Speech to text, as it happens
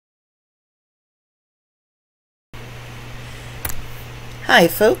Hi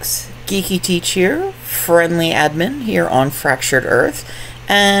folks, Geeky Teach here, friendly admin here on Fractured Earth,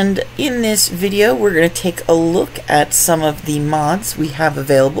 and in this video we're going to take a look at some of the mods we have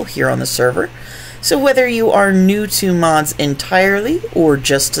available here on the server. So whether you are new to mods entirely or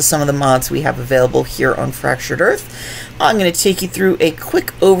just to some of the mods we have available here on Fractured Earth, I'm going to take you through a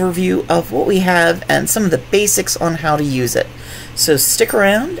quick overview of what we have and some of the basics on how to use it. So stick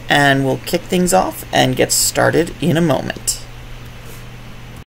around and we'll kick things off and get started in a moment.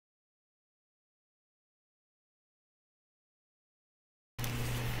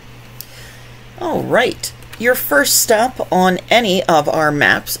 Alright, your first stop on any of our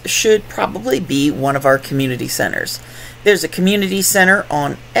maps should probably be one of our community centers. There's a community center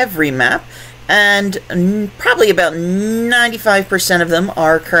on every map, and probably about 95% of them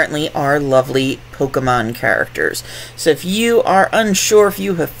are currently our lovely Pokemon characters. So if you are unsure if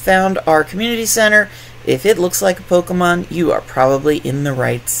you have found our community center, if it looks like a Pokemon, you are probably in the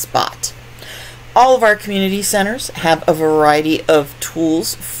right spot. All of our community centers have a variety of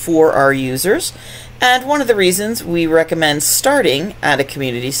tools for our users, and one of the reasons we recommend starting at a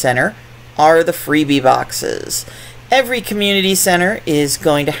community center are the freebie boxes. Every community center is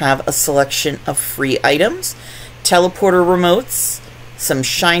going to have a selection of free items, teleporter remotes, some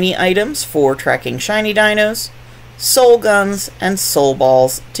shiny items for tracking shiny dinos, soul guns, and soul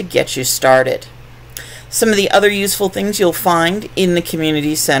balls to get you started. Some of the other useful things you'll find in the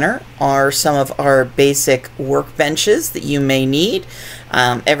community center are some of our basic workbenches that you may need.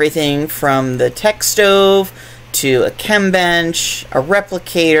 Everything from the tech stove to a chem bench, a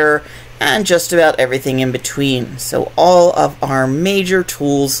replicator, and just about everything in between. So all of our major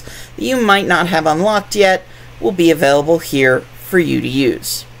tools that you might not have unlocked yet will be available here for you to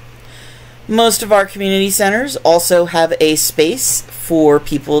use. Most of our community centers also have a space for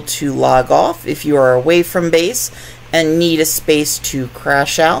people to log off if you are away from base and need a space to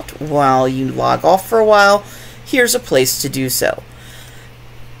crash out while you log off for a while. Here's a place to do so.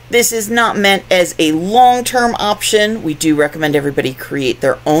 This is not meant as a long-term option. We do recommend everybody create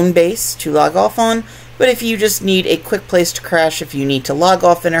their own base to log off on, but if you just need a quick place to crash, if you need to log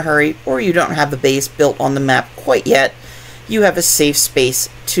off in a hurry, or you don't have the base built on the map quite yet, you have a safe space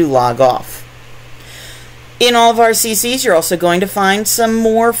to log off. In all of our CCs, you're also going to find some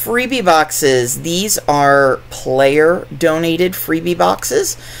more freebie boxes. These are player-donated freebie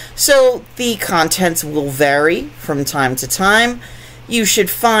boxes, so the contents will vary from time to time. You should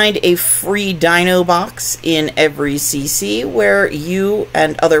find a free dino box in every CC where you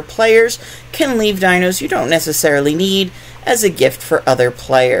and other players can leave dinos you don't necessarily need as a gift for other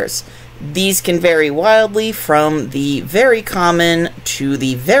players. These can vary wildly from the very common to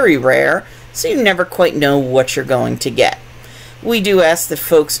the very rare, so you never quite know what you're going to get. We do ask that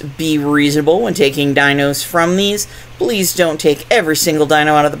folks be reasonable when taking dinos from these. Please don't take every single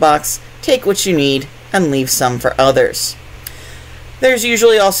dino out of the box. Take what you need and leave some for others. There's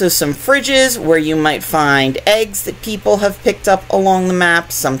usually also some fridges where you might find eggs that people have picked up along the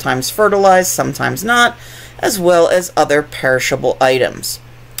map, sometimes fertilized, sometimes not, as well as other perishable items.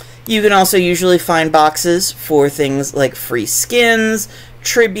 You can also usually find boxes for things like free skins,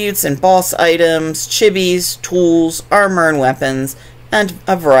 tributes and boss items, chibis, tools, armor and weapons, and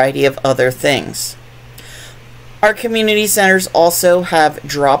a variety of other things. Our community centers also have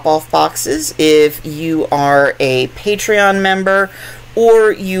drop-off boxes. If you are a Patreon member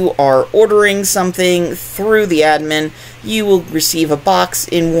or you are ordering something through the admin, you will receive a box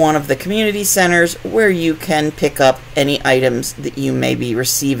in one of the community centers where you can pick up any items that you may be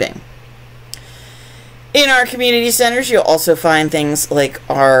receiving. In our community centers, you'll also find things like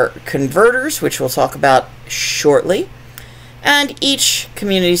our converters, which we'll talk about shortly. And each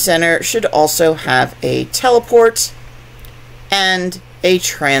community center should also have a teleport and a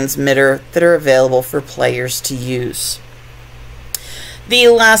transmitter that are available for players to use. The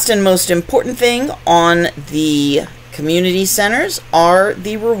last and most important thing on the community centers are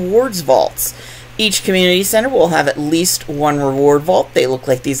the rewards vaults. Each community center will have at least one reward vault. They look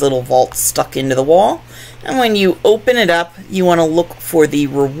like these little vaults stuck into the wall. And when you open it up, you want to look for the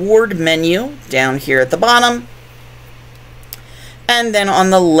reward menu down here at the bottom. And then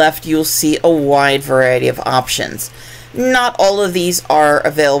on the left, you'll see a wide variety of options. Not all of these are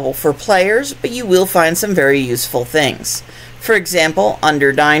available for players, but you will find some very useful things. For example,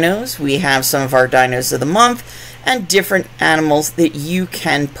 under dinos, we have some of our dinos of the month and different animals that you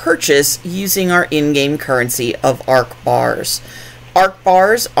can purchase using our in-game currency of ARC bars. ARC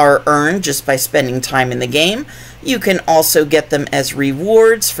bars are earned just by spending time in the game. You can also get them as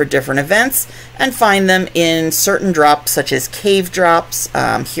rewards for different events and find them in certain drops such as cave drops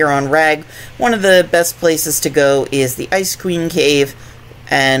here on Rag. One of the best places to go is the Ice Queen Cave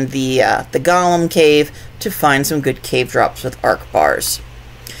and the Golem Cave to find some good cave drops with arc bars.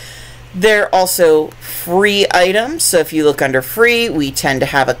 There are also free items, so if you look under free, we tend to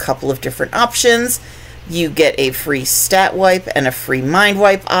have a couple of different options. You get a free stat wipe and a free mind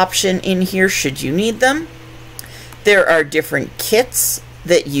wipe option in here should you need them. There are different kits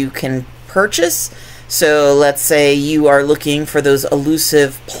that you can purchase. So let's say you are looking for those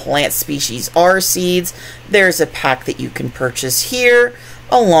elusive plant species R seeds. There's a pack that you can purchase here,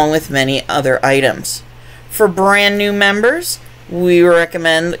 along with many other items. For brand new members, we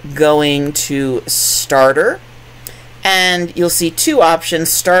recommend going to Starter, and you'll see two options,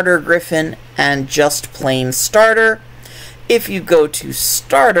 Starter Griffin and just plain Starter. If you go to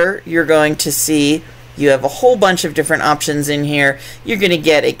Starter, you're going to see you have a whole bunch of different options in here. You're going to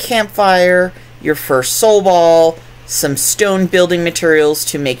get a campfire, your first soul ball, some stone building materials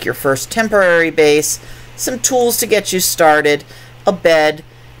to make your first temporary base, some tools to get you started, a bed,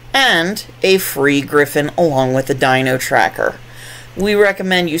 and a free griffin along with a dino tracker. We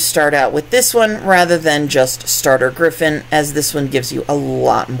recommend you start out with this one rather than just Starter Griffin, as this one gives you a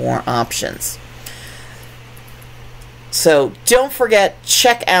lot more options. So don't forget,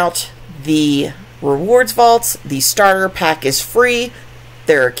 check out the rewards vaults. The starter pack is free.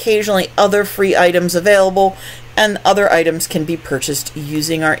 There are occasionally other free items available, and other items can be purchased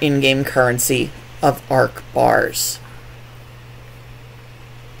using our in-game currency of arc bars.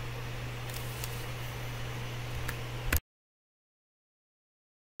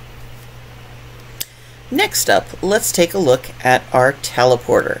 Next up, let's take a look at our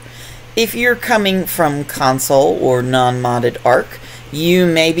teleporter. If you're coming from console or non-modded Arc, you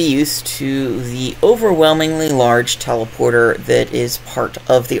may be used to the overwhelmingly large teleporter that is part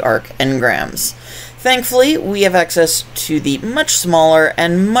of the Arc engrams. Thankfully, we have access to the much smaller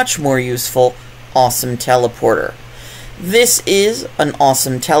and much more useful Awesome Teleporter. This is an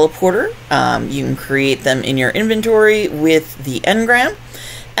awesome teleporter. You can create them in your inventory with the engram.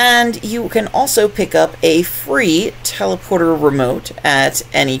 And you can also pick up a free teleporter remote at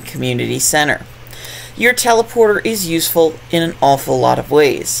any community center. Your teleporter is useful in an awful lot of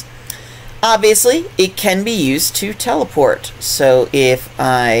ways. Obviously, it can be used to teleport. So if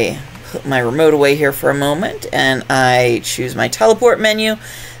I put my remote away here for a moment and I choose my teleport menu,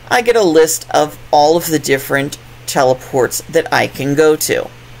 I get a list of all of the different teleports that I can go to.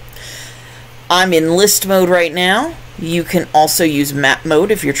 I'm in list mode right now. You can also use map mode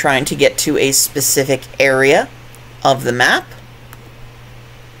if you're trying to get to a specific area of the map.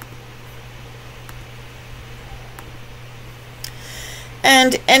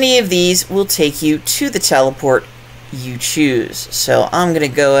 And any of these will take you to the teleport you choose. So I'm going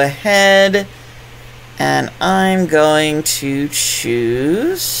to go ahead and I'm going to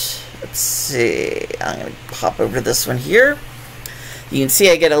choose, let's see, I'm going to pop over to this one here. You can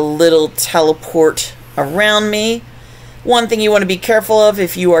see I get a little teleport around me. One thing you want to be careful of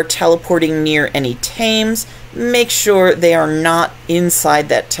if you are teleporting near any tames, make sure they are not inside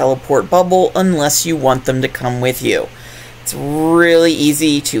that teleport bubble unless you want them to come with you. It's really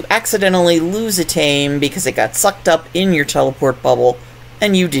easy to accidentally lose a tame because it got sucked up in your teleport bubble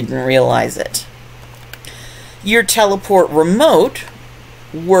and you didn't realize it. Your teleport remote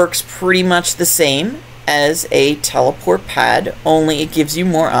works pretty much the same as a teleport pad, only it gives you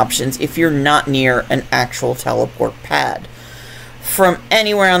more options if you're not near an actual teleport pad. From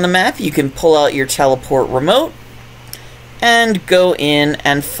anywhere on the map, you can pull out your teleport remote and go in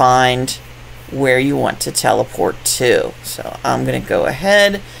and find where you want to teleport to. So I'm going to go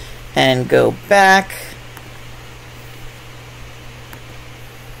ahead and go back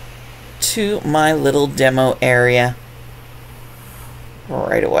to my little demo area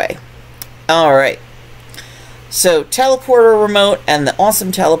right away. Alright. So, teleporter remote and the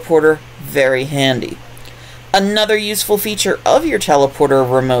awesome teleporter, very handy. Another useful feature of your teleporter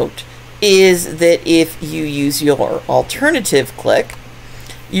remote is that if you use your alternative click,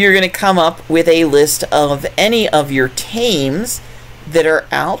 you're going to come up with a list of any of your tames that are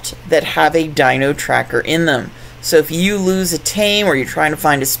out that have a dino tracker in them. So if you lose a tame or you're trying to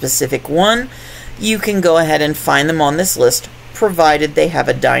find a specific one, you can go ahead and find them on this list, provided they have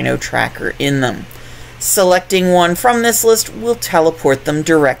a dino tracker in them. Selecting one from this list will teleport them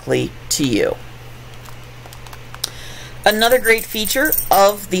directly to you. Another great feature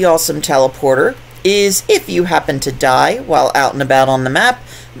of the awesome teleporter is if you happen to die while out and about on the map,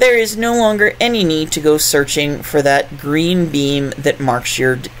 there is no longer any need to go searching for that green beam that marks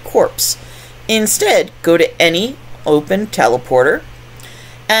your corpse. Instead, go to any open teleporter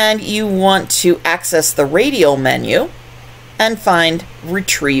and you want to access the radial menu and find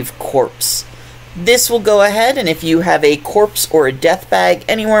Retrieve Corpse. This will go ahead, and if you have a corpse or a death bag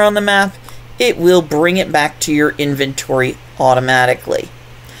anywhere on the map, it will bring it back to your inventory automatically.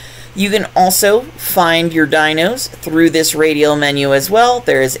 You can also find your dinos through this radial menu as well.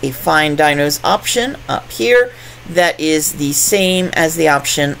 There is a Find Dinos option up here that is the same as the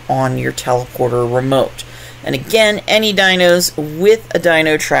option on your teleporter remote. And again, any dinos with a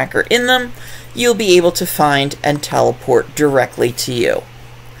dino tracker in them, you'll be able to find and teleport directly to you.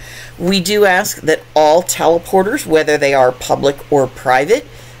 We do ask that all teleporters, whether they are public or private,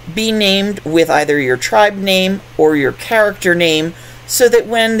 be named with either your tribe name or your character name, so that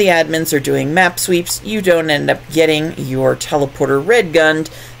when the admins are doing map sweeps, you don't end up getting your teleporter red gunned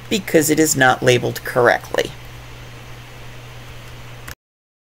because it is not labeled correctly.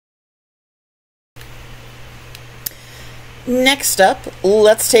 Next up,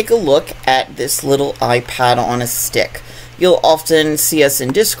 let's take a look at this little iPad on a stick. You'll often see us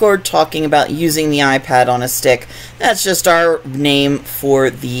in Discord talking about using the iPad on a stick. That's just our name for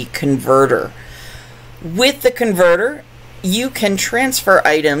the converter. With the converter, you can transfer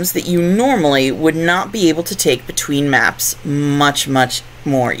items that you normally would not be able to take between maps much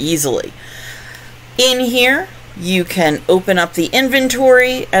more easily. In here, you can open up the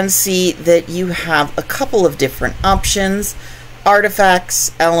inventory and see that you have a couple of different options: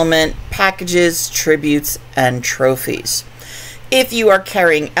 artifacts, element, packages, tributes, and trophies. If you are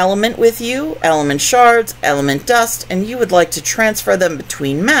carrying element with you, element shards, element dust, and you would like to transfer them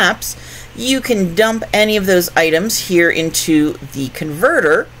between maps, you can dump any of those items here into the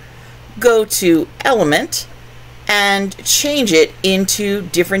converter, go to element, and change it into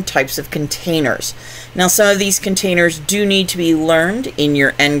different types of containers. Now, some of these containers do need to be learned in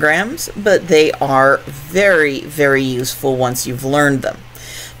your engrams, but they are very useful once you've learned them.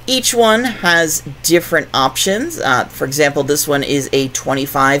 Each one has different options. For example, this one is a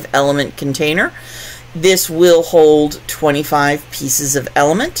 25 element container. This will hold 25 pieces of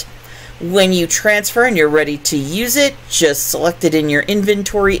element. When you transfer and you're ready to use it, just select it in your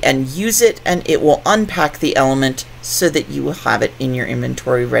inventory and use it, and it will unpack the element so that you will have it in your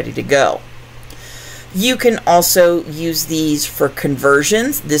inventory ready to go. You can also use these for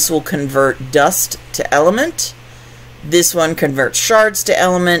conversions. This will convert dust to element. This one converts shards to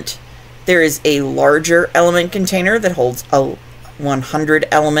element. There is a larger element container that holds a 100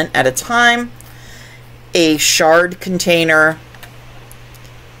 element at a time, a shard container,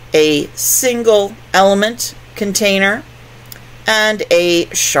 a single element container, and a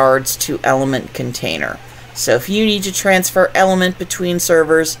shards to element container. So if you need to transfer element between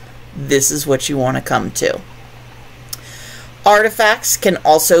servers, this is what you want to come to. Artifacts can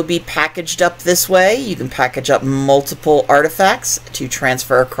also be packaged up this way. You can package up multiple artifacts to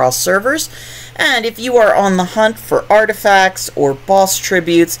transfer across servers. And if you are on the hunt for artifacts or boss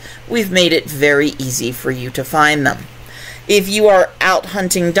tributes, we've made it very easy for you to find them. If you are out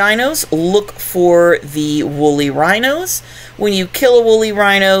hunting dinos, look for the woolly rhinos. When you kill a woolly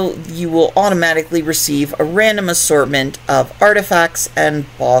rhino, you will automatically receive a random assortment of artifacts and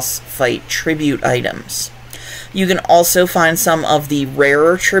boss fight tribute items. You can also find some of the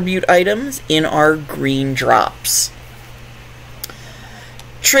rarer tribute items in our green drops.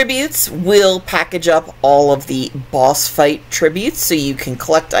 Tributes will package up all of the boss fight tributes, so you can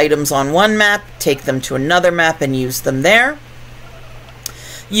collect items on one map, take them to another map, and use them there.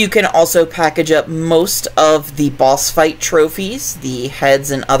 You can also package up most of the boss fight trophies, the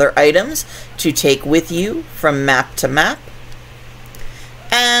heads and other items, to take with you from map to map.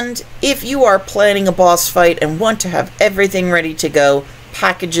 And if you are planning a boss fight and want to have everything ready to go,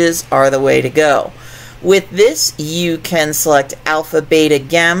 packages are the way to go. With this, you can select Alpha, Beta,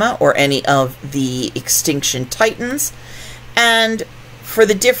 Gamma, or any of the Extinction Titans. And for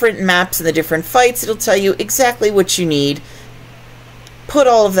the different maps and the different fights, it'll tell you exactly what you need. Put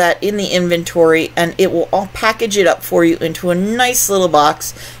all of that in the inventory, and it will all package it up for you into a nice little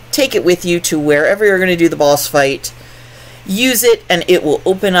box. Take it with you to wherever you're going to do the boss fight. Use it, and it will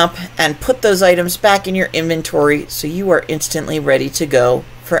open up and put those items back in your inventory, so you are instantly ready to go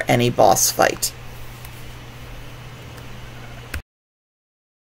for any boss fight.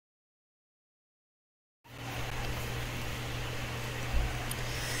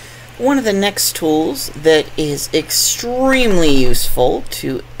 One of the next tools that is extremely useful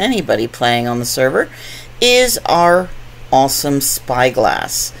to anybody playing on the server is our awesome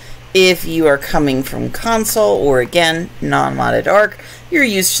Spyglass. If you are coming from console or, again, non-modded ARC, you're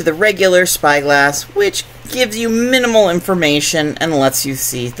used to the regular Spyglass, which gives you minimal information and lets you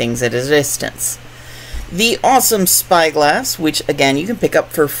see things at a distance. The awesome Spyglass, which again you can pick up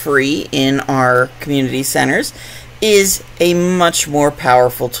for free in our community centers, is a much more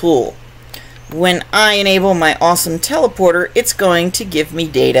powerful tool. When I enable my awesome teleporter, it's going to give me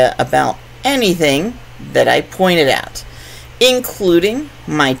data about anything that I pointed at, including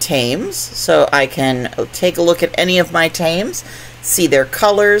my tames, so I can take a look at any of my tames, see their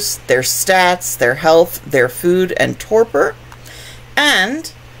colors, their stats, their health, their food, and torpor. And,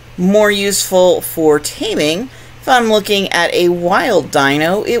 more useful for taming, if I'm looking at a wild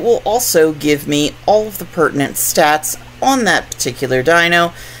dino, it will also give me all of the pertinent stats on that particular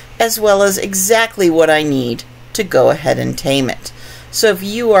dino, as well as exactly what I need to go ahead and tame it. So if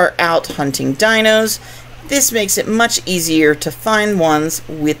you are out hunting dinos, this makes it much easier to find ones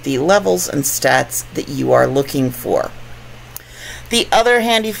with the levels and stats that you are looking for. The other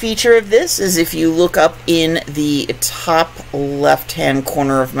handy feature of this is if you look up in the top left-hand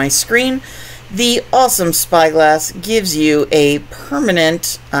corner of my screen, the awesome Spyglass gives you a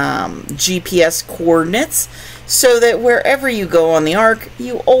permanent GPS coordinates so that wherever you go on the arc,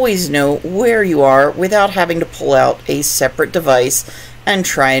 you always know where you are without having to pull out a separate device and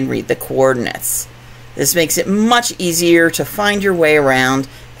try and read the coordinates. This makes it much easier to find your way around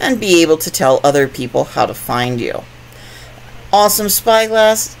and be able to tell other people how to find you. Awesome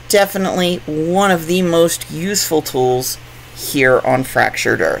Spyglass, definitely one of the most useful tools here on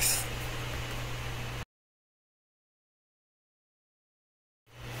Fractured Earth.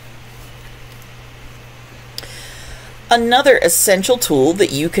 Another essential tool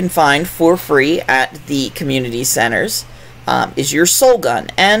that you can find for free at the community centers is your soul gun,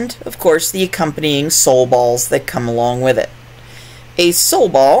 and of course the accompanying soul balls that come along with it. A soul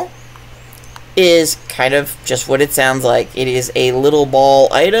ball is kind of just what it sounds like. It is a little ball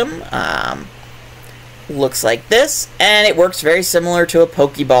item, looks like this, and it works very similar to a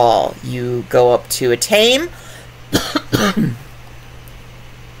Pokeball. You go up to a tame,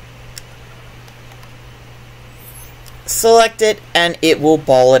 select it, and it will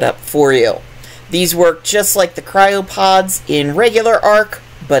ball it up for you. These work just like the cryopods in regular Arc,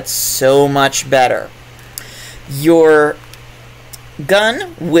 but so much better. Your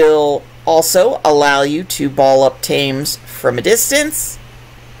gun will also allow you to ball up tames from a distance.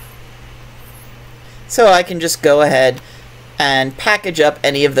 So I can just go ahead and package up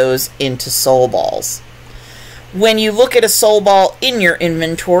any of those into soul balls. When you look at a soul ball in your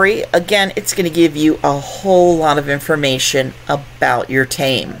inventory, again, it's going to give you a whole lot of information about your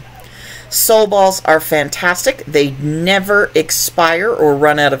tame. Soul balls are fantastic. They never expire or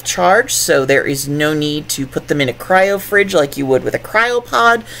run out of charge, so there is no need to put them in a cryo fridge like you would with a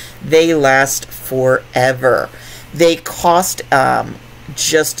cryopod. They last forever. They cost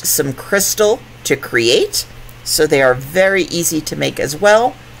just some crystal to create, so they are very easy to make as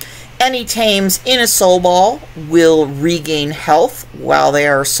well. Any tames in a soul ball will regain health while they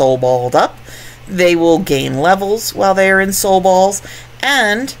are soul balled up. They will gain levels while they are in soul balls,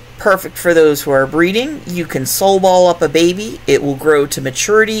 and perfect for those who are breeding, you can soul ball up a baby. It will grow to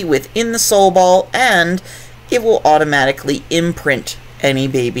maturity within the soul ball, and it will automatically imprint any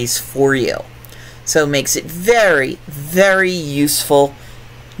babies for you. So it makes it very, very useful,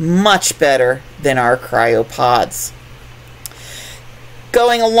 much better than our cryopods.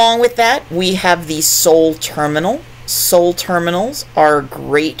 Going along with that, we have the soul terminal. Soul terminals are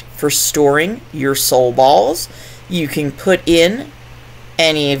great for storing your soul balls. You can put in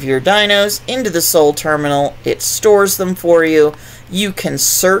any of your dinos into the soul terminal. It stores them for you. You can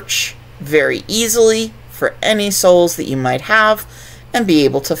search very easily for any souls that you might have and be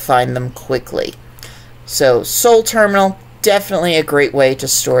able to find them quickly. So soul terminal, definitely a great way to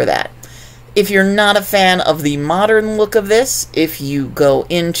store that. If you're not a fan of the modern look of this, if you go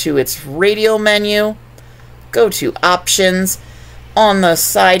into its radial menu, go to options. On the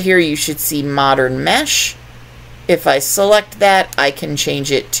side here you should see modern mesh. If I select that, I can change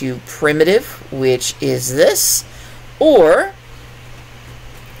it to primitive, which is this, or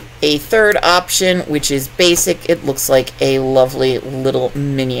a third option, which is basic. It looks like a lovely little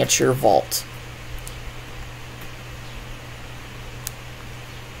miniature vault.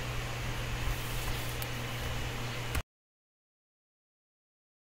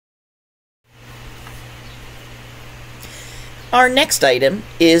 Our next item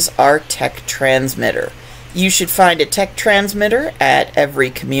is our tech transmitter. You should find a tech transmitter at every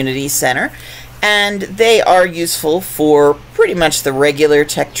community center, and they are useful for pretty much the regular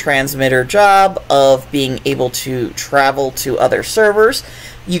tech transmitter job of being able to travel to other servers.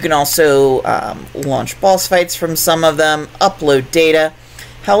 You can also launch boss fights from some of them, upload data.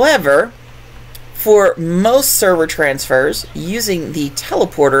 However, for most server transfers, using the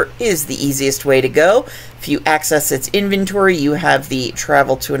teleporter is the easiest way to go. If you access its inventory, you have the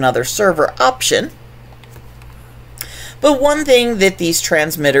travel to another server option. But one thing that these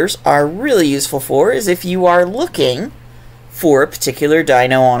transmitters are really useful for is if you are looking for a particular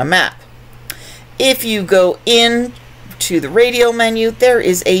dino on a map. If you go in to the radio menu, there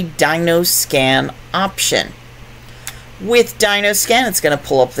is a Dino Scan option. With Dino Scan, it's going to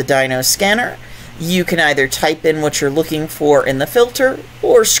pull up the Dino Scanner. You can either type in what you're looking for in the filter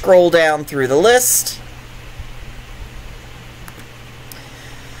or scroll down through the list.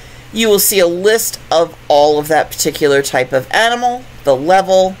 You will see a list of all of that particular type of animal, the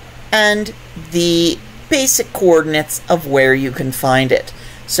level, and the basic coordinates of where you can find it.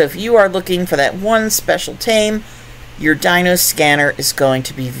 So if you are looking for that one special tame, your Dino Scanner is going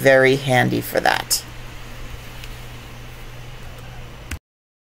to be very handy for that.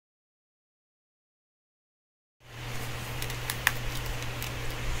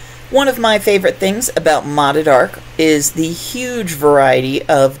 One of my favorite things about Modded Ark is the huge variety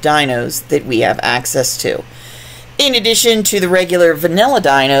of dinos that we have access to. In addition to the regular vanilla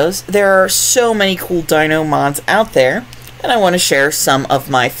dinos, there are so many cool dino mods out there, and I want to share some of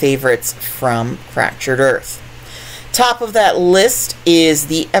my favorites from Fractured Earth. Top of that list is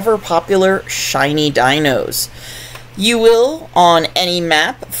the ever-popular shiny dinos. You will, on any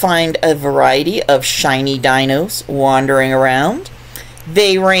map, find a variety of shiny dinos wandering around.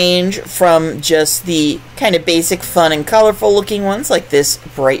 They range from just the kind of basic fun and colorful looking ones like this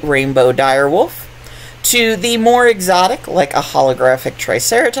bright rainbow direwolf, to the more exotic like a holographic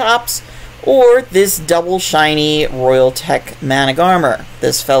triceratops, or this double shiny Royal Tech Managarmr.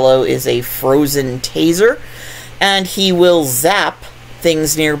 This fellow is a frozen taser, and he will zap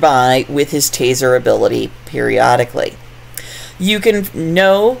things nearby with his taser ability periodically. You can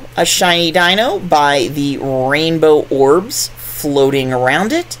know a shiny dino by the rainbow orbs floating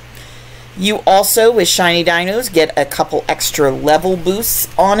around it. You also, with shiny dinos, get a couple extra level boosts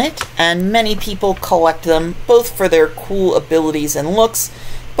on it, and many people collect them both for their cool abilities and looks,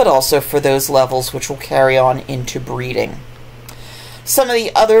 but also for those levels which will carry on into breeding. Some of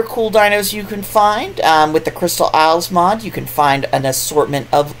the other cool dinos you can find, with the Crystal Isles mod, you can find an assortment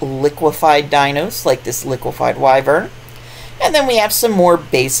of liquefied dinos, like this liquefied wyvern. And then we have some more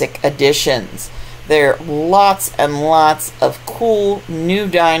basic additions. There are lots and lots of cool new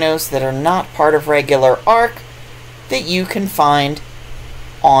dinos that are not part of regular Ark that you can find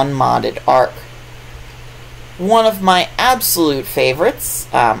on Modded Ark. One of my absolute favorites,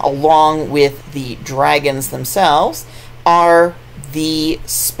 along with the dragons themselves, are the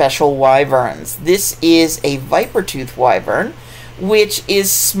special wyverns. This is a viper-tooth wyvern, which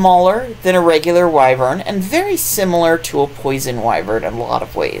is smaller than a regular wyvern and very similar to a poison wyvern in a lot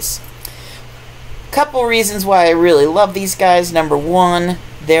of ways. Couple reasons why I really love these guys. Number one,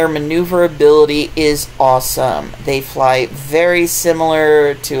 their maneuverability is awesome. They fly very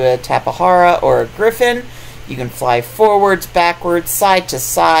similar to a Tapahara or a Griffin. You can fly forwards, backwards, side to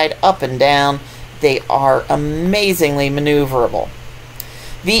side, up and down. They are amazingly maneuverable.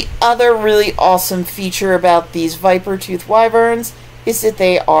 The other really awesome feature about these viper-tooth wyverns is that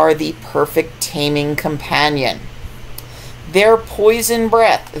they are the perfect taming companion. Their poison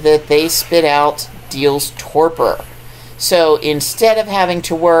breath that they spit out deals torpor. So instead of having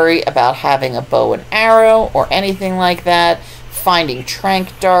to worry about having a bow and arrow or anything like that, finding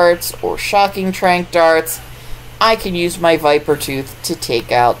trank darts or shocking trank darts, I can use my viper tooth to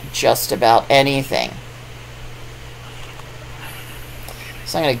take out just about anything.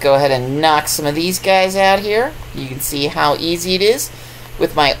 So I'm going to go ahead and knock some of these guys out here. You can see how easy it is.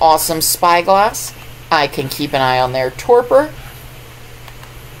 With my awesome Spyglass, I can keep an eye on their torpor.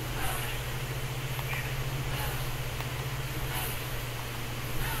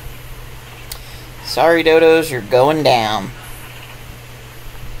 Sorry, dodos, you're going down.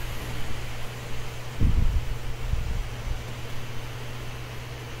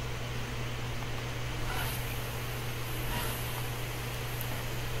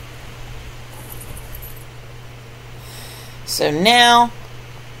 So now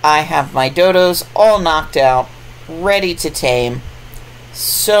I have my dodos all knocked out, ready to tame.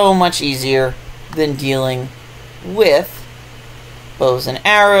 So much easier than dealing with bows and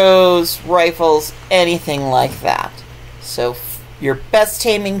arrows, rifles, anything like that. So your best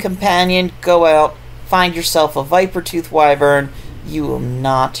taming companion, go out, find yourself a viper-tooth wyvern. You will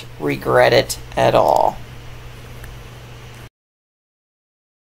not regret it at all.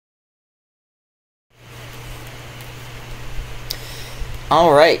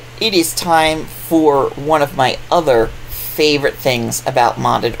 Alright, it is time for one of my other favorite things about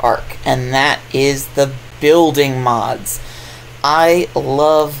Modded Ark, and that is the building mods. I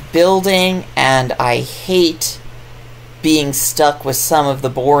love building, and I hate being stuck with some of the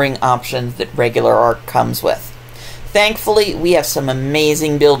boring options that regular Ark comes with. Thankfully, we have some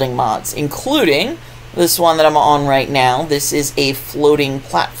amazing building mods, including this one that I'm on right now. This is a floating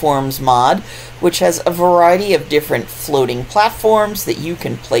platforms mod, which has a variety of different floating platforms that you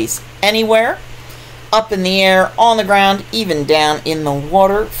can place anywhere, up in the air, on the ground, even down in the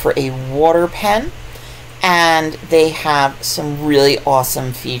water for a water pen. And they have some really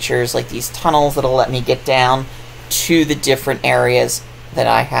awesome features like these tunnels that'll let me get down to the different areas that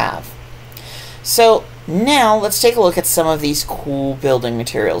I have. So now let's take a look at some of these cool building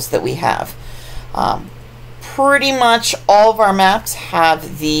materials that we have. Pretty much all of our maps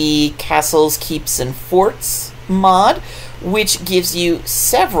have the Castles, Keeps, and Forts mod, which gives you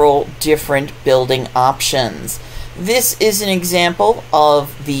several different building options. This is an example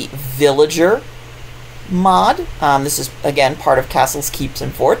of the Villager mod. This is, again, part of Castles, Keeps,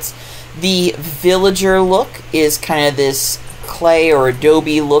 and Forts. The Villager look is kind of this clay or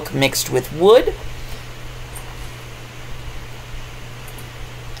adobe look mixed with wood.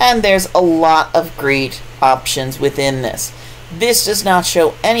 And there's a lot of great options within this. This does not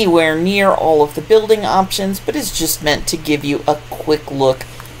show anywhere near all of the building options, but is just meant to give you a quick look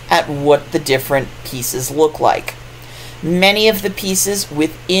at what the different pieces look like. Many of the pieces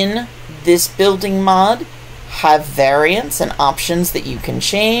within this building mod have variants and options that you can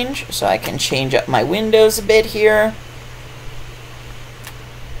change. So I can change up my windows a bit here.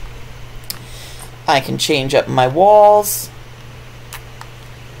 I can change up my walls.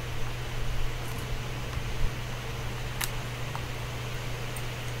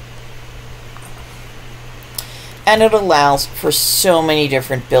 And it allows for so many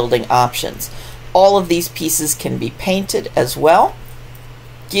different building options. All of these pieces can be painted as well,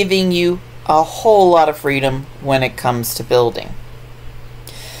 giving you a whole lot of freedom when it comes to building.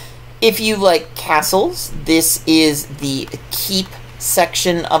 If you like castles, this is the Keep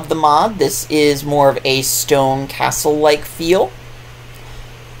section of the mod. This is more of a stone castle-like feel.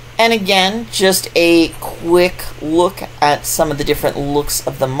 And again, just a quick look at some of the different looks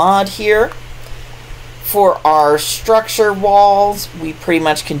of the mod here. For our structure walls, we pretty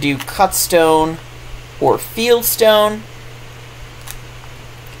much can do cut stone or field stone.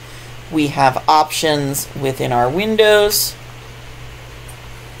 We have options within our windows,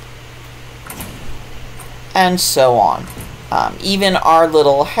 and so on. Even our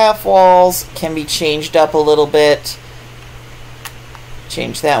little half walls can be changed up a little bit.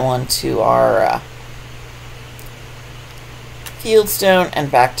 Change that one to our field stone and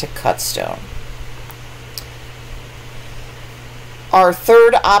back to cut stone. Our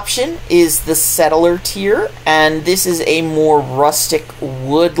third option is the Settler tier, and this is a more rustic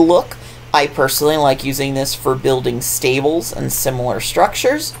wood look. I personally like using this for building stables and similar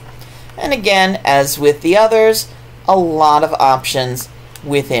structures. And again, as with the others, a lot of options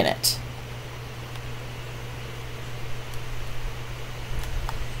within it.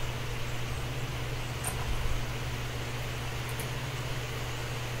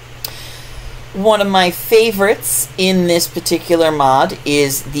 One of my favorites in this particular mod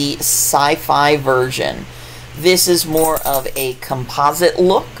is the sci-fi version. This is more of a composite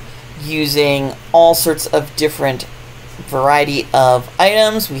look using all sorts of different variety of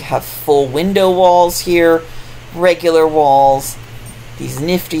items. We have full window walls here, regular walls, these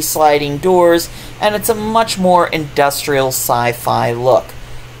nifty sliding doors, and it's a much more industrial sci-fi look.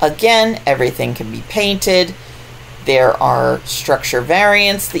 Again, everything can be painted. There are structure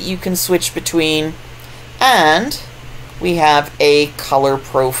variants that you can switch between, and we have a color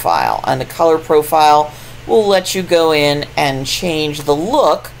profile, and the color profile will let you go in and change the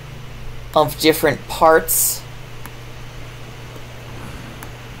look of different parts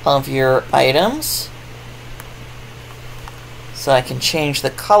of your items. So I can change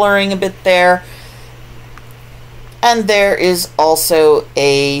the coloring a bit there, and there is also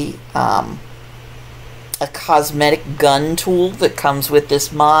a cosmetic gun tool that comes with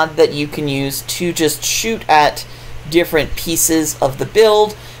this mod that you can use to just shoot at different pieces of the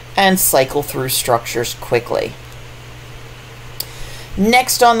build and cycle through structures quickly.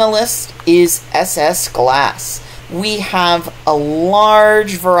 Next on the list is SS Glass. We have a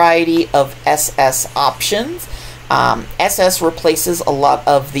large variety of SS options. SS replaces a lot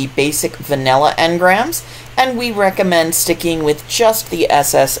of the basic vanilla engrams, and we recommend sticking with just the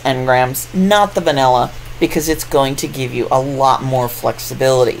SS engrams, not the vanilla, because it's going to give you a lot more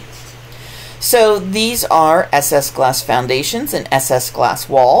flexibility. So these are SS Glass foundations and SS Glass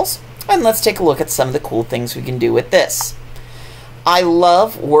walls, and let's take a look at some of the cool things we can do with this. I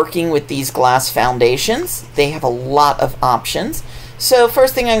love working with these glass foundations. They have a lot of options. So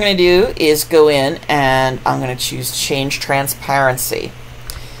first thing I'm going to do is go in and I'm going to choose Change Transparency.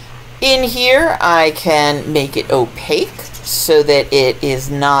 In here, I can make it opaque so that it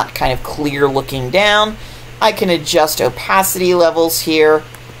is not kind of clear looking down. I can adjust opacity levels here,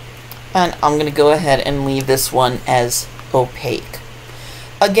 and I'm going to go ahead and leave this one as opaque.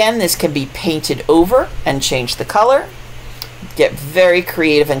 Again, this can be painted over and change the color. Get very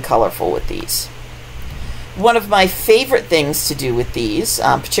creative and colorful with these. One of my favorite things to do with these,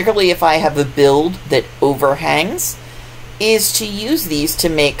 particularly if I have a build that overhangs, is to use these to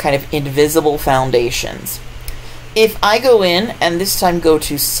make kind of invisible foundations. If I go in and this time go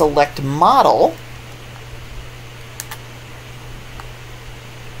to select model,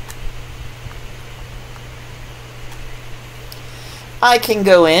 I can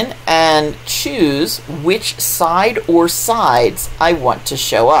go in and choose which side or sides I want to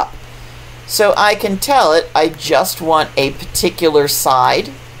show up. So I can tell it I just want a particular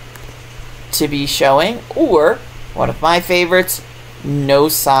side to be showing, or one of my favorites, no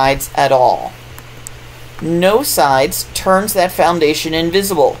sides at all. No sides turns that foundation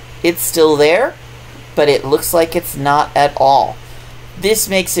invisible. It's still there, but it looks like it's not at all. This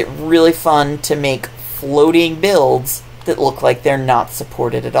makes it really fun to make floating builds that look like they're not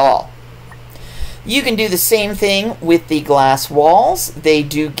supported at all. You can do the same thing with the glass walls. They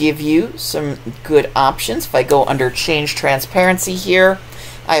do give you some good options. If I go under change transparency here,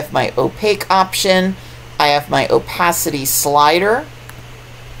 I have my opaque option. I have my opacity slider,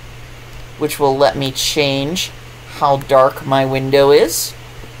 which will let me change how dark my window is.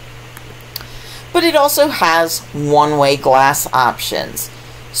 But it also has one-way glass options.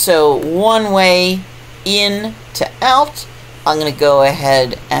 So one way in to out, I'm going to go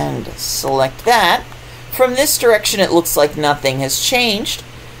ahead and select that. From this direction it looks like nothing has changed,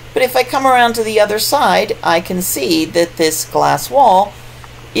 but if I come around to the other side, I can see that this glass wall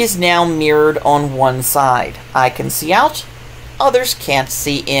is now mirrored on one side. I can see out, others can't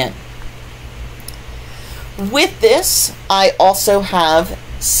see in. With this, I also have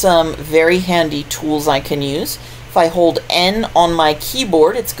some very handy tools I can use. If I hold N on my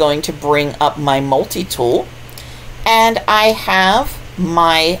keyboard, it's going to bring up my multi-tool. And I have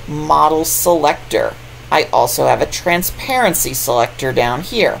my model selector. I also have a transparency selector down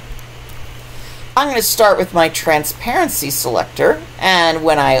here. I'm going to start with my transparency selector, and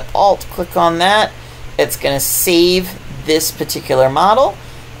when I alt-click on that, it's going to save this particular model.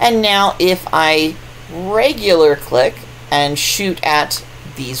 And now if I regular click and shoot at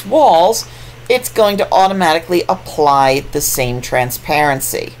these walls, it's going to automatically apply the same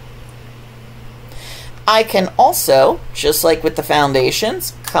transparency. I can also, just like with the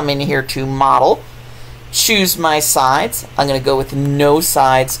foundations, come in here to model, choose my sides. I'm going to go with no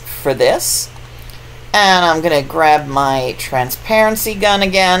sides for this. And I'm going to grab my transparency gun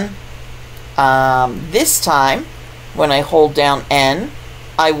again. This time, when I hold down N,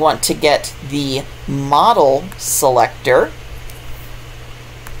 I want to get the model selector.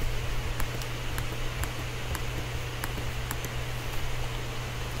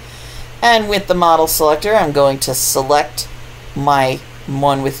 And with the model selector, I'm going to select my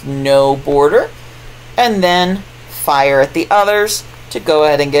one with no border and then fire at the others to go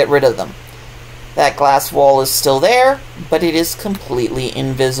ahead and get rid of them. That glass wall is still there, but it is completely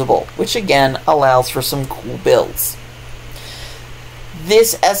invisible, which again allows for some cool builds.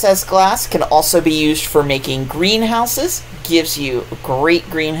 This SS glass can also be used for making greenhouses, gives you great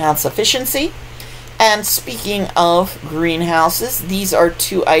greenhouse efficiency. And speaking of greenhouses, these are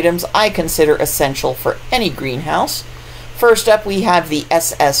two items I consider essential for any greenhouse. First up, we have the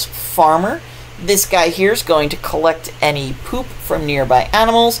SS Farmer. This guy here is going to collect any poop from nearby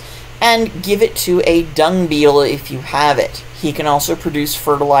animals and give it to a dung beetle if you have it. He can also produce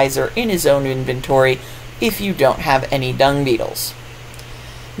fertilizer in his own inventory if you don't have any dung beetles.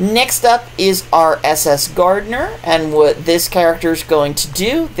 Next up is our SS Gardener, and what this character is going to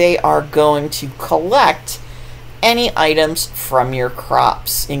do, they are going to collect any items from your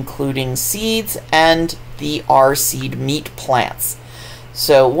crops, including seeds and the R-seed meat plants.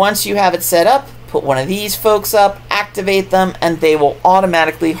 So once you have it set up, put one of these folks up, activate them, and they will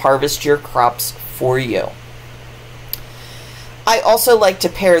automatically harvest your crops for you. I also like to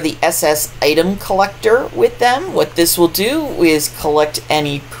pair the SS Item Collector with them. What this will do is collect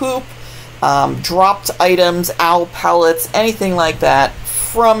any poop, dropped items, owl pellets, anything like that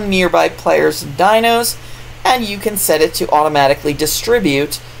from nearby players and dinos, and you can set it to automatically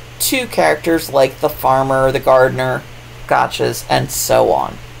distribute to characters like the Farmer, the Gardener, Gachas, and so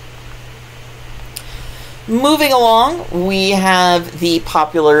on. Moving along, we have the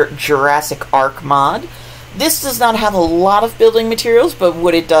popular Jurassic Ark mod. This does not have a lot of building materials, but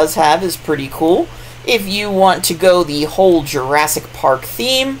what it does have is pretty cool. If you want to go the whole Jurassic Park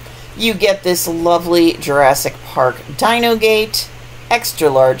theme, you get this lovely Jurassic Park Dino Gate, extra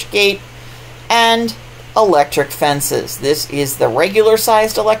large gate, and electric fences. This is the regular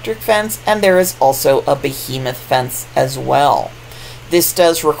sized electric fence, and there is also a behemoth fence as well. This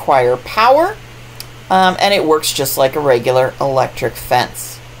does require power, and it works just like a regular electric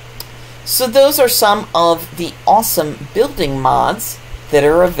fence. So those are some of the awesome building mods that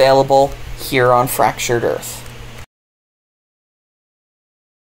are available here on Fractured Earth.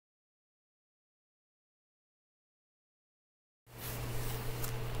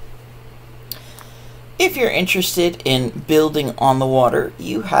 If you're interested in building on the water,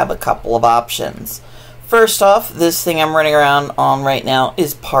 you have a couple of options. First off, this thing I'm running around on right now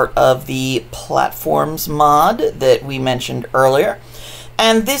is part of the platforms mod that we mentioned earlier.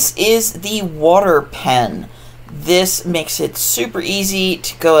 And this is the water pen. This makes it super easy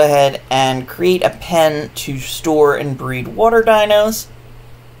to go ahead and create a pen to store and breed water dinos.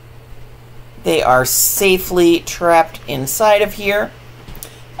 They are safely trapped inside of here.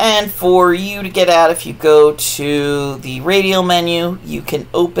 And for you to get out, if you go to the radial menu, you can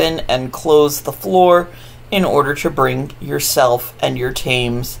open and close the floor in order to bring yourself and your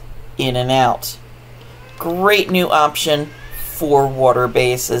tames in and out. Great new option for water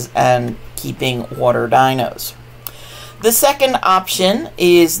bases and keeping water dinos. The second option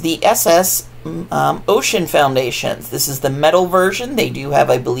is the SS Ocean Foundations. This is the metal version. They do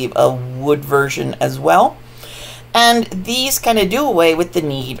have, I believe, a wood version as well. And these kind of do away with the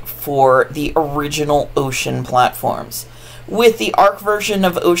need for the original ocean platforms. With the ARC version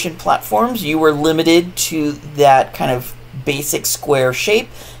of ocean platforms, you were limited to that kind of basic square shape,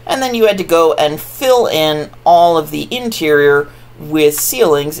 and then you had to go and fill in all of the interior with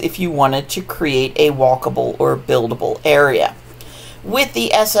ceilings if you wanted to create a walkable or buildable area. With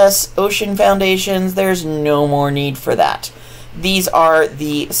the SS Ocean Foundations, there's no more need for that. These are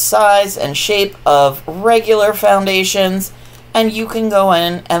the size and shape of regular foundations, and you can go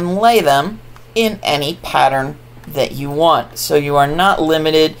in and lay them in any pattern that you want. So you are not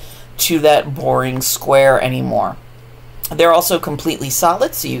limited to that boring square anymore. They're also completely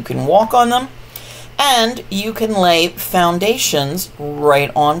solid, so you can walk on them, and you can lay foundations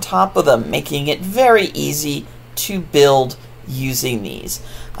right on top of them, making it very easy to build using these.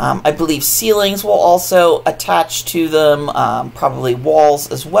 I believe ceilings will also attach to them, probably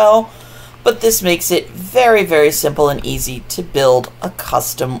walls as well, but this makes it very, very simple and easy to build a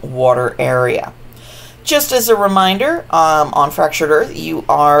custom water area. Just as a reminder, on Fractured Earth, you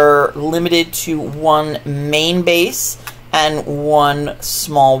are limited to one main base and one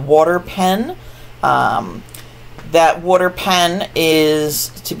small water pen. That water pen is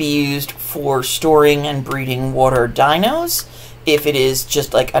to be used for storing and breeding water dinos. If it is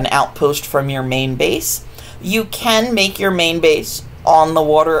just like an outpost from your main base, you can make your main base on the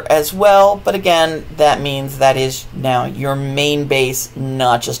water as well, but again, that means that is now your main base,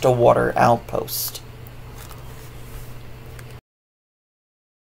 not just a water outpost.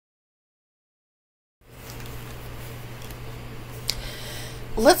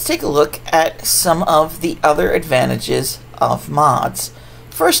 Let's take a look at some of the other advantages of mods.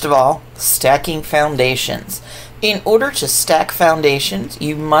 First of all, stacking foundations. In order to stack foundations,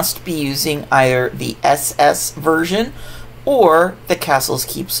 you must be using either the SS version or the Castles,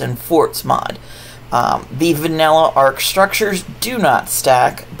 Keeps, and Forts mod. The vanilla ARC structures do not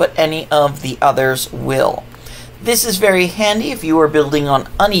stack, but any of the others will. This is very handy if you are building on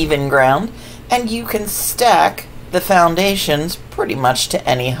uneven ground, and you can stack the foundations pretty much to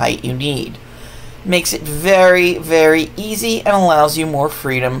any height you need. Makes it very, very easy and allows you more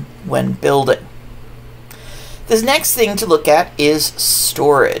freedom when building. The next thing to look at is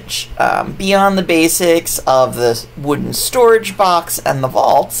storage. Beyond the basics of the wooden storage box and the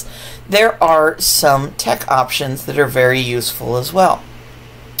vaults, there are some tech options that are very useful as well.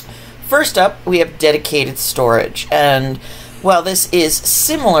 First up, we have dedicated storage, and while this is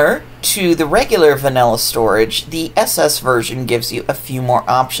similar to the regular vanilla storage, the SS version gives you a few more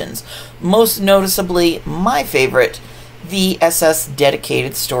options. Most noticeably, my favorite, the SS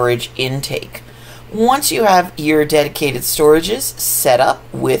dedicated storage intake. Once you have your dedicated storages set up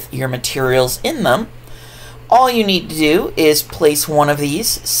with your materials in them, all you need to do is place one of these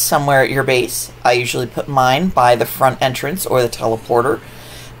somewhere at your base. I usually put mine by the front entrance or the teleporter.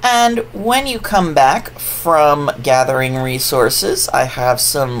 And when you come back from gathering resources, I have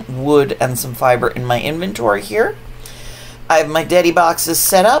some wood and some fiber in my inventory here. I have my Dedi boxes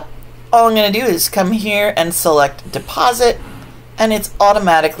set up. All I'm going to do is come here and select deposit, and it's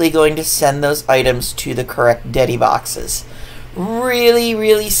automatically going to send those items to the correct Dedi boxes. Really,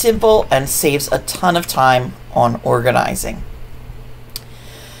 really simple and saves a ton of time on organizing.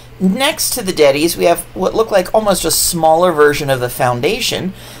 Next to the Deadies, we have what look like almost a smaller version of the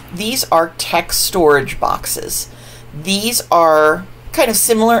Foundation. These are tech storage boxes. These are kind of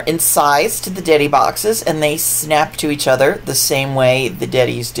similar in size to the Deady boxes, and they snap to each other the same way the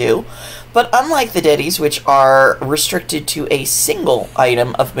Deadies do. But unlike the Deadies, which are restricted to a single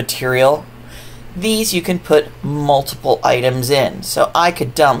item of material, these you can put multiple items in. So I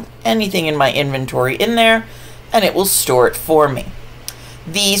could dump anything in my inventory in there, and it will store it for me.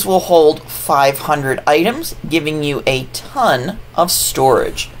 These will hold 500 items, giving you a ton of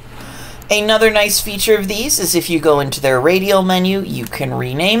storage. Another nice feature of these is if you go into their radial menu, you can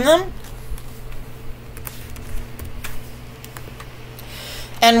rename them.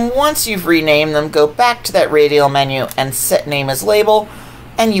 And once you've renamed them, go back to that radial menu and set name as label,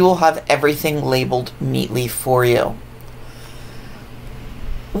 and you will have everything labeled neatly for you.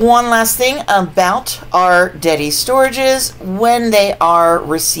 One last thing about our Deady storages: when they are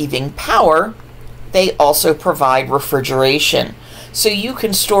receiving power, they also provide refrigeration. So you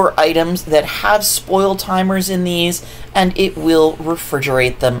can store items that have spoil timers in these, and it will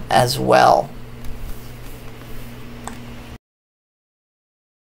refrigerate them as well.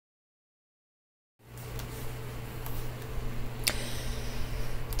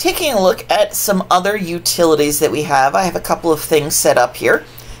 Taking a look at some other utilities that we have, I have a couple of things set up here.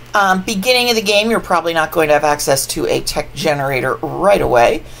 Beginning of the game, you're probably not going to have access to a tech generator right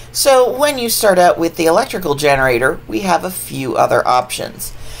away. So when you start out with the electrical generator, we have a few other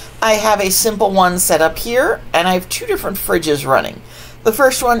options. I have a simple one set up here, and I have two different fridges running. The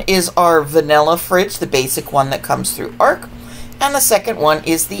first one is our vanilla fridge, the basic one that comes through Arc, and the second one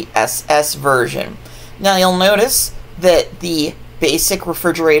is the SS version. Now you'll notice that the basic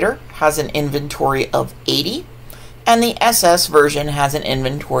refrigerator has an inventory of 80, and the SS version has an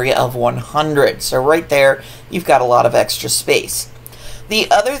inventory of 100. So right there, you've got a lot of extra space. The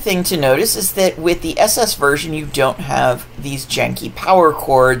other thing to notice is that with the SS version, you don't have these janky power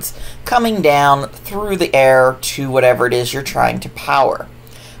cords coming down through the air to whatever it is you're trying to power.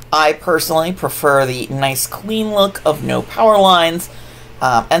 I personally prefer the nice clean look of no power lines,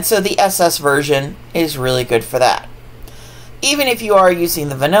 and so the SS version is really good for that. Even if you are using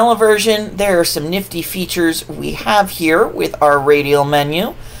the vanilla version, there are some nifty features we have here with our radial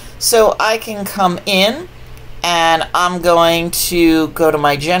menu. So I can come in and I'm going to go to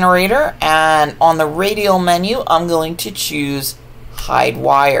my generator, and on the radial menu I'm going to choose hide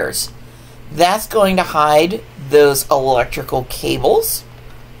wires. That's going to hide those electrical cables.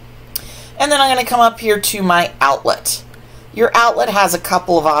 And then I'm going to come up here to my outlet. Your outlet has a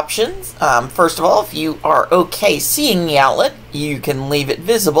couple of options. First of all, if you are okay seeing the outlet, you can leave it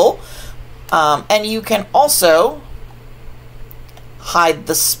visible. And you can also hide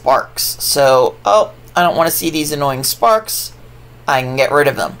the sparks. So, I don't want to see these annoying sparks. I can get rid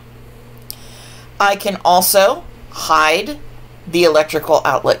of them. I can also hide the electrical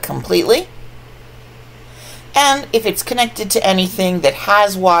outlet completely. And if it's connected to anything that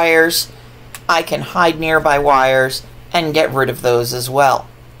has wires, I can hide nearby wires and get rid of those as well.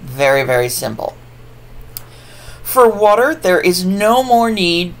 Very, very simple. For water, there is no more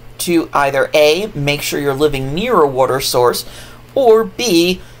need to either A, make sure you're living near a water source, or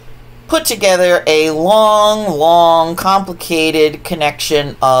B, put together a long, complicated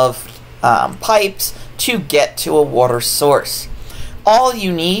connection of pipes to get to a water source. All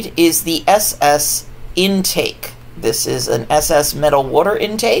you need is the SS intake. This is an SS metal water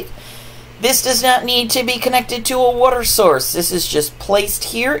intake. This does not need to be connected to a water source. This is just placed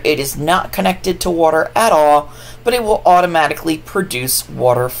here. It is not connected to water at all, but it will automatically produce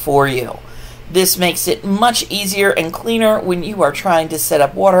water for you. This makes it much easier and cleaner when you are trying to set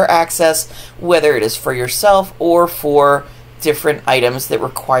up water access, whether it is for yourself or for different items that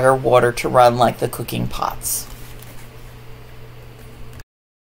require water to run, like the cooking pots.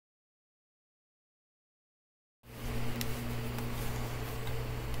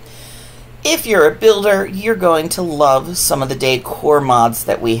 If you're a builder, you're going to love some of the decor mods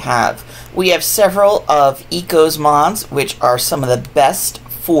that we have. We have several of Eco's mods, which are some of the best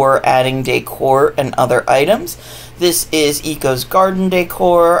for adding decor and other items. This is Eco's garden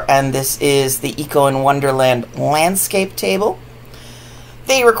decor, and this is the Eco in Wonderland landscape table.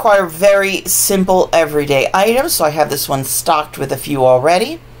 They require very simple everyday items, so I have this one stocked with a few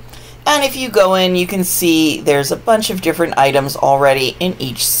already. And if you go in, you can see there's a bunch of different items already in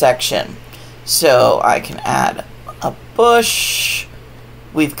each section. So I can add a bush,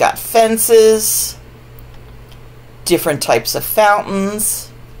 we've got fences, different types of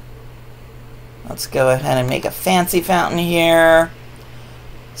fountains. Let's go ahead and make a fancy fountain here.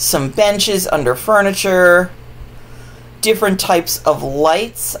 Some benches under furniture. different types of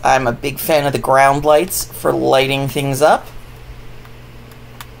lights. I'm a big fan of the ground lights for lighting things up.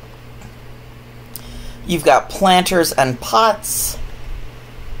 You've got planters and pots,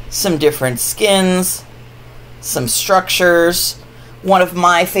 some different skins, some structures. One of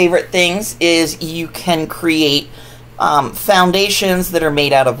my favorite things is you can create foundations that are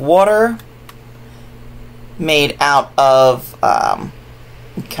made out of water, made out of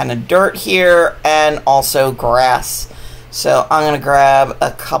kind of dirt here, and also grass. So I'm going to grab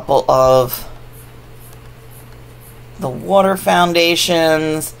a couple of the water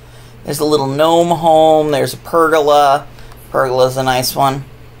foundations. There's a little gnome home. There's a pergola. Pergola's a nice one.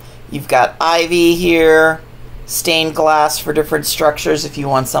 You've got ivy here, stained glass for different structures if you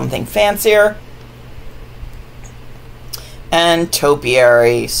want something fancier, and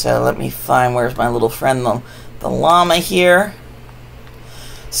topiary. So let me find, where's my little friend, the llama here.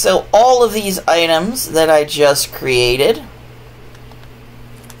 So all of these items that I just created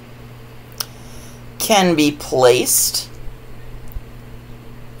can be placed.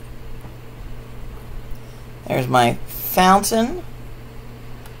 There's my fountain.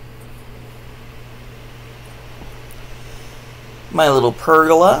 My little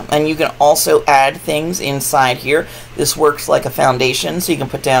pergola, and you can also add things inside here. This works like a foundation, so you can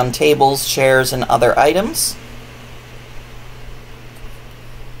put down tables, chairs, and other items.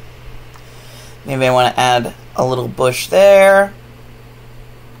 Maybe I want to add a little bush there.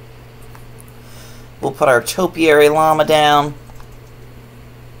 We'll put our topiary llama down.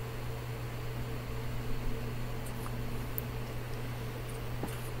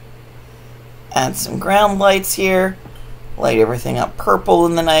 Add some ground lights here. Light everything up purple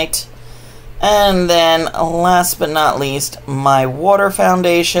in the night. And then, last but not least, my water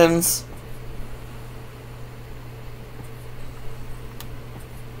foundations.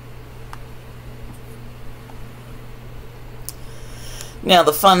 Now,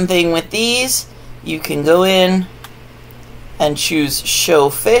 the fun thing with these, you can go in and choose Show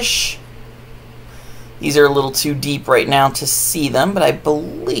Fish. These are a little too deep right now to see them, but I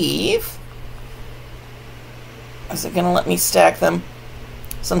believe... Is it going to let me stack them?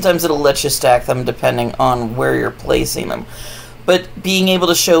 Sometimes it'll let you stack them depending on where you're placing them. But being able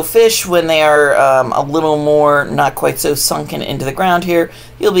to show fish when they are a little more, not quite so sunken into the ground here,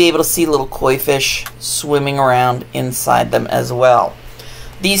 you'll be able to see little koi fish swimming around inside them as well.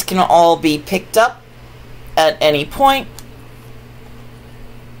 These can all be picked up at any point,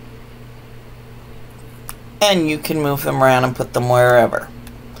 and you can move them around and put them wherever.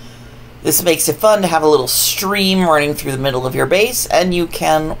 This makes it fun to have a little stream running through the middle of your base, and you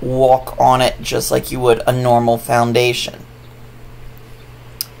can walk on it just like you would a normal foundation.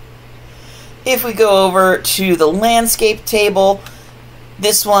 If we go over to the landscape table,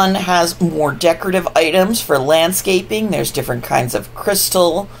 this one has more decorative items for landscaping. There's different kinds of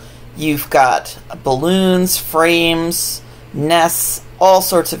crystal. You've got balloons, frames, nests, all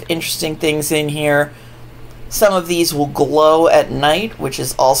sorts of interesting things in here. Some of these will glow at night, which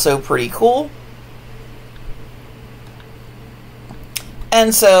is also pretty cool.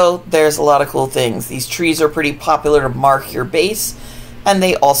 And so there's a lot of cool things. These trees are pretty popular to mark your base, and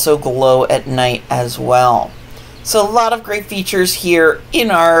they also glow at night as well. So a lot of great features here in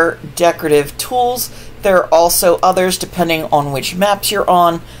our decorative tools. There are also others depending on which maps you're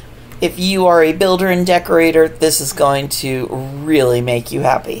on. If you are a builder and decorator, this is going to really make you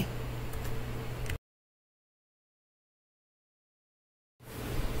happy.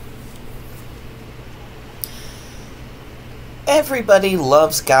 Everybody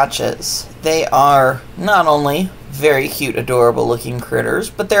loves gachas. They are not only very cute, adorable looking critters,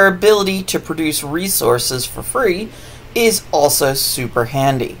 but their ability to produce resources for free is also super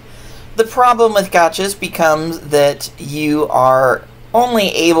handy. The problem with gachas becomes that you are only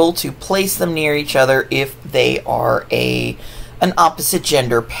able to place them near each other if they are an opposite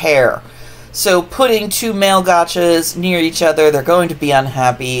gender pair. So putting two male gachas near each other, they're going to be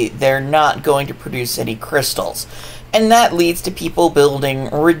unhappy. They're not going to produce any crystals. And that leads to people building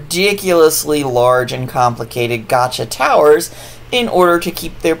ridiculously large and complicated gacha towers in order to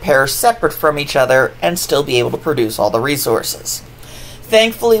keep their pairs separate from each other and still be able to produce all the resources.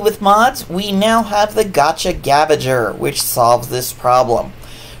 Thankfully, with mods, we now have the Gacha Gavager, which solves this problem.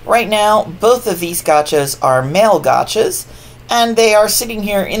 Right now, both of these gachas are male gachas, and they are sitting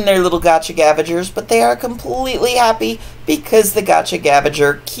here in their little Gacha Gavagers, but they are completely happy because the Gacha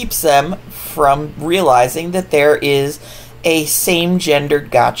Gavager keeps them from realizing that there is a same-gendered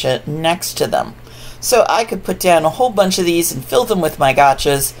gacha next to them. So I could put down a whole bunch of these and fill them with my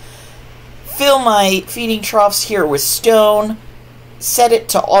gachas, fill my feeding troughs here with stone, set it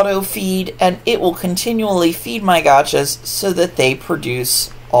to auto feed, and it will continually feed my gachas so that they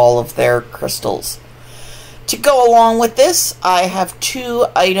produce all of their crystals. To go along with this, I have two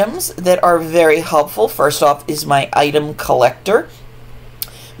items that are very helpful. First off is my item collector.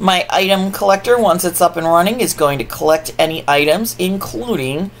 My item collector, once it's up and running, is going to collect any items,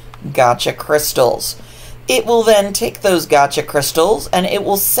 including gacha crystals. It will then take those gacha crystals and it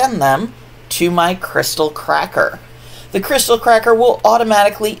will send them to my crystal cracker. The crystal cracker will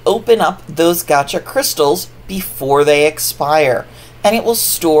automatically open up those gacha crystals before they expire, and it will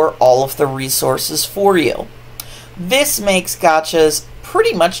store all of the resources for you. This makes gachas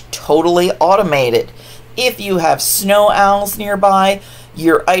pretty much totally automated. If you have snow owls nearby,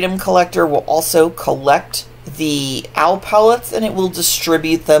 your item collector will also collect the owl pellets and it will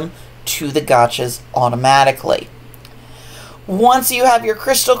distribute them to the gachas automatically. Once you have your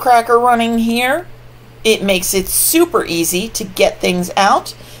crystal cracker running here, it makes it super easy to get things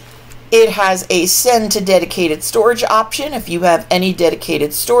out. It has a send to dedicated storage option. If you have any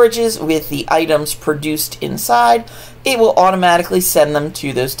dedicated storages with the items produced inside, it will automatically send them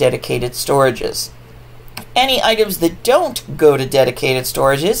to those dedicated storages. Any items that don't go to dedicated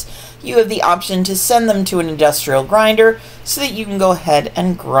storages, you have the option to send them to an industrial grinder so that you can go ahead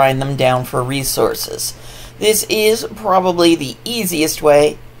and grind them down for resources. This is probably the easiest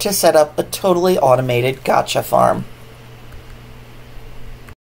way to set up a totally automated gacha farm.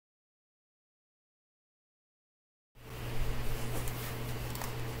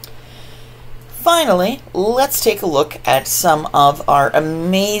 Finally, let's take a look at some of our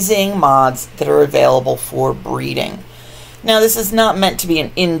amazing mods that are available for breeding. Now, this is not meant to be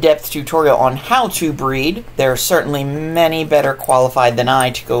an in-depth tutorial on how to breed. There are certainly many better qualified than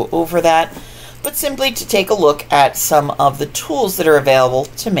I to go over that, but simply to take a look at some of the tools that are available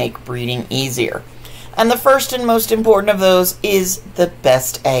to make breeding easier. And the first and most important of those is the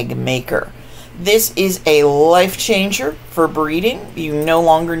Best Egg Maker. This is a life changer for breeding. You no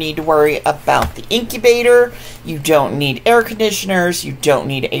longer need to worry about the incubator. You don't need air conditioners. You don't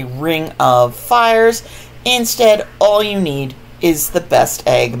need a ring of fires. Instead, all you need is the Best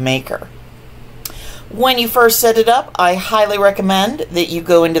Egg Maker. When you first set it up, I highly recommend that you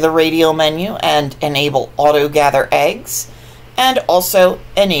go into the radio menu and enable Auto Gather Eggs, and also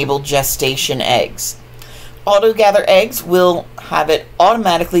enable Gestation Eggs. Auto Gather Eggs will have it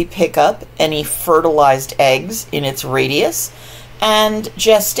automatically pick up any fertilized eggs in its radius, and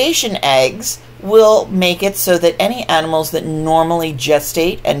Gestation Eggs will make it so that any animals that normally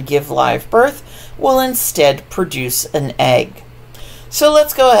gestate and give live birth will instead produce an egg. So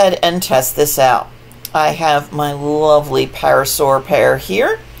let's go ahead and test this out. I have my lovely parasaur pair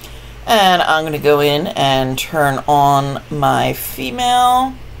here, and I'm going to go in and turn on my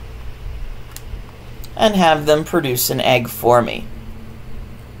female and have them produce an egg for me.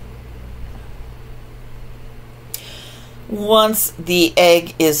 Once the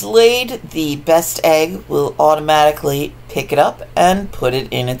egg is laid, the best egg will automatically pick it up and put it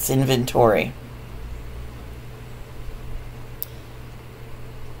in its inventory.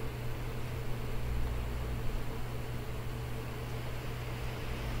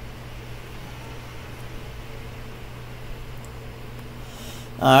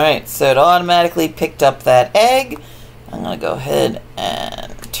 Alright, so it automatically picked up that egg. I'm going to go ahead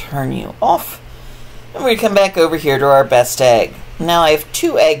and turn you off. And we're going to come back over here to our best egg. Now I have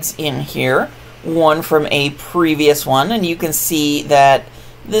two eggs in here, one from a previous one, and you can see that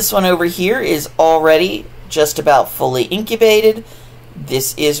this one over here is already just about fully incubated.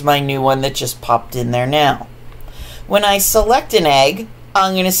 This is my new one that just popped in there now. When I select an egg,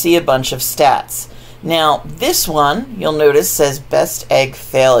 I'm going to see a bunch of stats. Now, this one, you'll notice, says Best Egg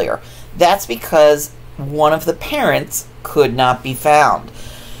Failure. That's because one of the parents could not be found.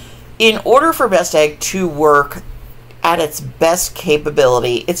 In order for Best Egg to work at its best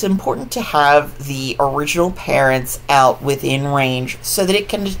capability, it's important to have the original parents out within range so that it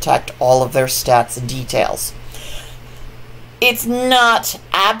can detect all of their stats and details. It's not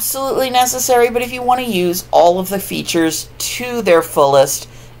absolutely necessary, but if you want to use all of the features to their fullest,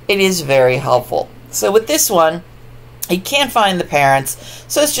 it is very helpful. So with this one, you can't find the parents,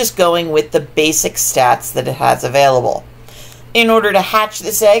 so it's just going with the basic stats that it has available. In order to hatch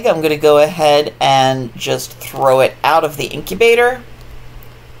this egg, I'm going to go ahead and just throw it out of the incubator.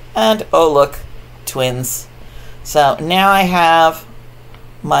 And oh look, twins. So now I have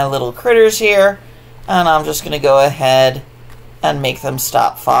my little critters here, and I'm just going to go ahead and make them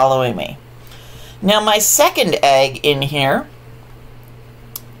stop following me. Now my second egg in here,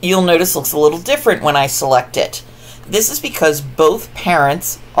 you'll notice looks a little different when I select it. This is because both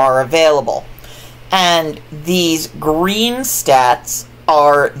parents are available. And these green stats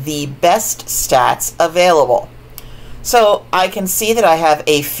are the best stats available. So I can see that I have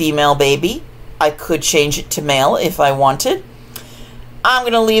a female baby. I could change it to male if I wanted. I'm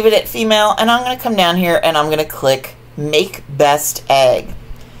going to leave it at female, and I'm going to come down here and I'm going to click Make Best Egg.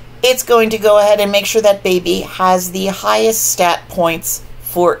 It's going to go ahead and make sure that baby has the highest stat points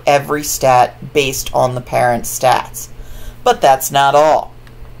for every stat based on the parent's stats. But that's not all.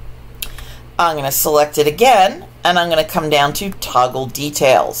 I'm going to select it again, and I'm going to come down to Toggle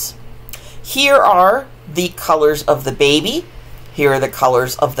Details. Here are the colors of the baby. Here are the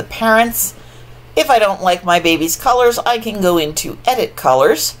colors of the parents. If I don't like my baby's colors, I can go into Edit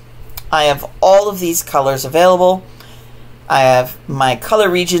Colors. I have all of these colors available. I have my color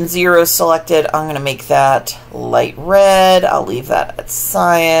region 0 selected. I'm going to make that light red. I'll leave that at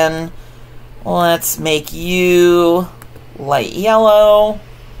cyan. Let's make you light yellow.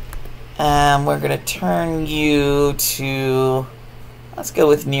 And we're going to turn you to, let's go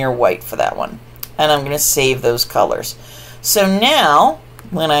with near white for that one. And I'm going to save those colors. So now,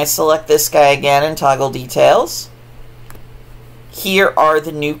 when I select this guy again and Toggle Details, here are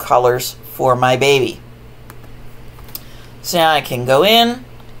the new colors for my baby. So now I can go in,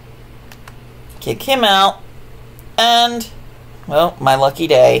 kick him out, and, well, my lucky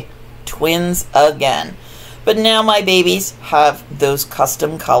day, twins again. But now my babies have those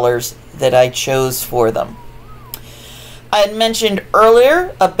custom colors that I chose for them. I had mentioned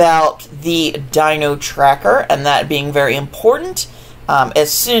earlier about the Dino Tracker and that being very important.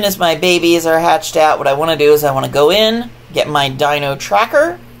 As soon as my babies are hatched out, what I want to do is I want to go in, get my Dino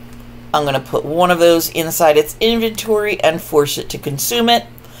Tracker. I'm going to put one of those inside its inventory and force it to consume it.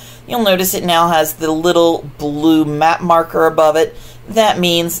 You'll notice it now has the little blue map marker above it. That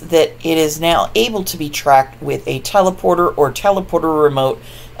means that it is now able to be tracked with a teleporter or teleporter remote,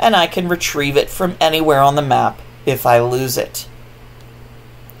 and I can retrieve it from anywhere on the map if I lose it.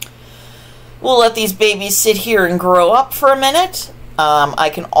 We'll let these babies sit here and grow up for a minute. I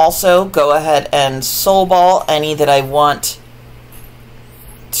can also go ahead and soul ball any that I want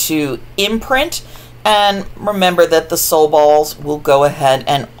to imprint, and remember that the soul balls will go ahead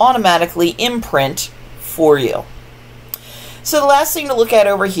and automatically imprint for you. So the last thing to look at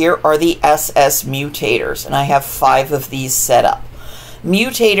over here are the SS mutators, and I have 5 of these set up.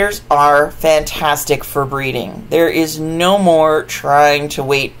 Mutators are fantastic for breeding. There is no more trying to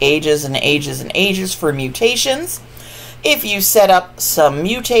wait ages and ages and ages for mutations. If you set up some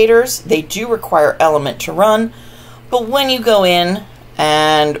mutators, they do require element to run, but when you go in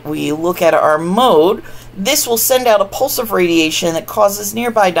and we look at our mode, this will send out a pulse of radiation that causes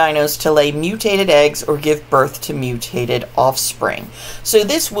nearby dinos to lay mutated eggs or give birth to mutated offspring. So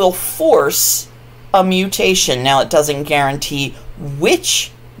this will force a mutation. Now, it doesn't guarantee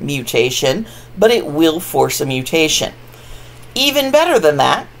which mutation, but it will force a mutation. Even better than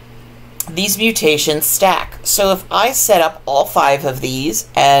that, these mutations stack. So if I set up all 5 of these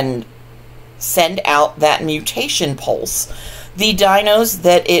and send out that mutation pulse, the dinos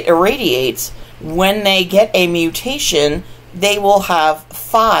that it irradiates, when they get a mutation, they will have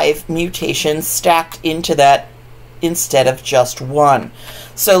 5 mutations stacked into that instead of just 1.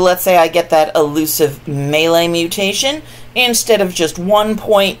 So let's say I get that elusive melee mutation. Instead of just 1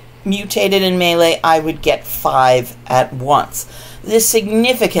 point mutated in melee, I would get 5 at once. This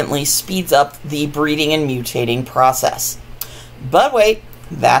significantly speeds up the breeding and mutating process. But wait,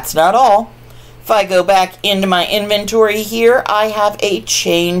 that's not all. If I go back into my inventory here, I have a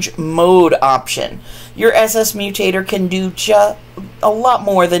change mode option. Your SS mutator can do a lot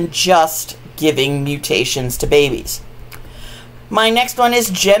more than just giving mutations to babies. My next one is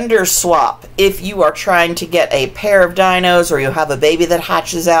gender swap. If you are trying to get a pair of dinos or you have a baby that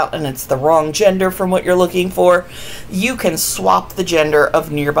hatches out and it's the wrong gender from what you're looking for, you can swap the gender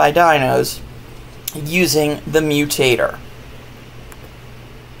of nearby dinos using the mutator.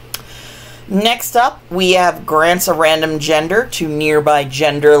 Next up, we have grants a random gender to nearby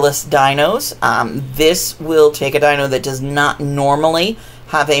genderless dinos. This will take a dino that does not normally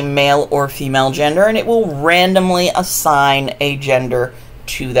have a male or female gender, and it will randomly assign a gender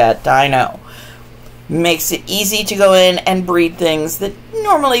to that dino. Makes it easy to go in and breed things that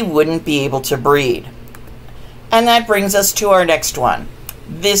normally wouldn't be able to breed. And that brings us to our next one.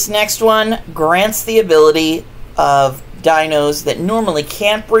 This next one grants the ability of dinos that normally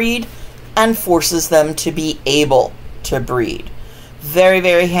can't breed and forces them to be able to breed. Very,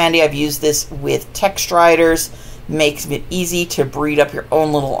 very handy. I've used this with text riders. Makes it easy to breed up your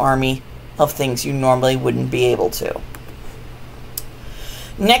own little army of things you normally wouldn't be able to.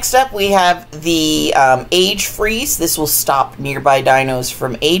 Next up, we have the age freeze. This will stop nearby dinos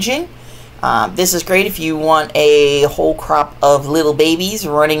from aging. This is great if you want a whole crop of little babies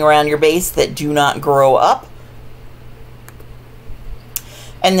running around your base that do not grow up.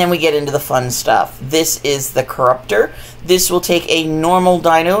 And then we get into the fun stuff. This is the Corruptor. This will take a normal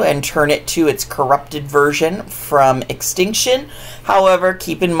dino and turn it to its corrupted version from extinction. However,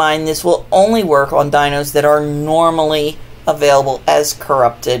 keep in mind this will only work on dinos that are normally available as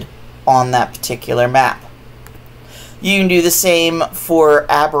corrupted on that particular map. You can do the same for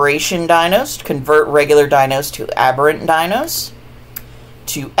aberration dinos, to convert regular dinos to aberrant dinos,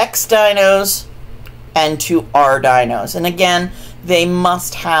 to X dinos, and to R dinos. And again, they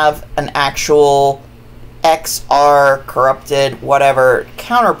must have an actual XR, corrupted, whatever,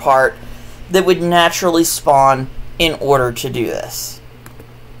 counterpart that would naturally spawn in order to do this.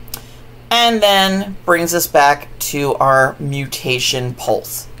 And then brings us back to our mutation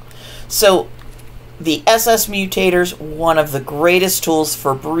pulse. So the SS Mutators, one of the greatest tools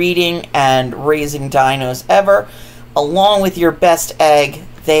for breeding and raising dinos ever. Along with your best egg,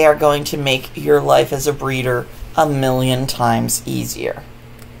 they are going to make your life as a breeder a million times easier.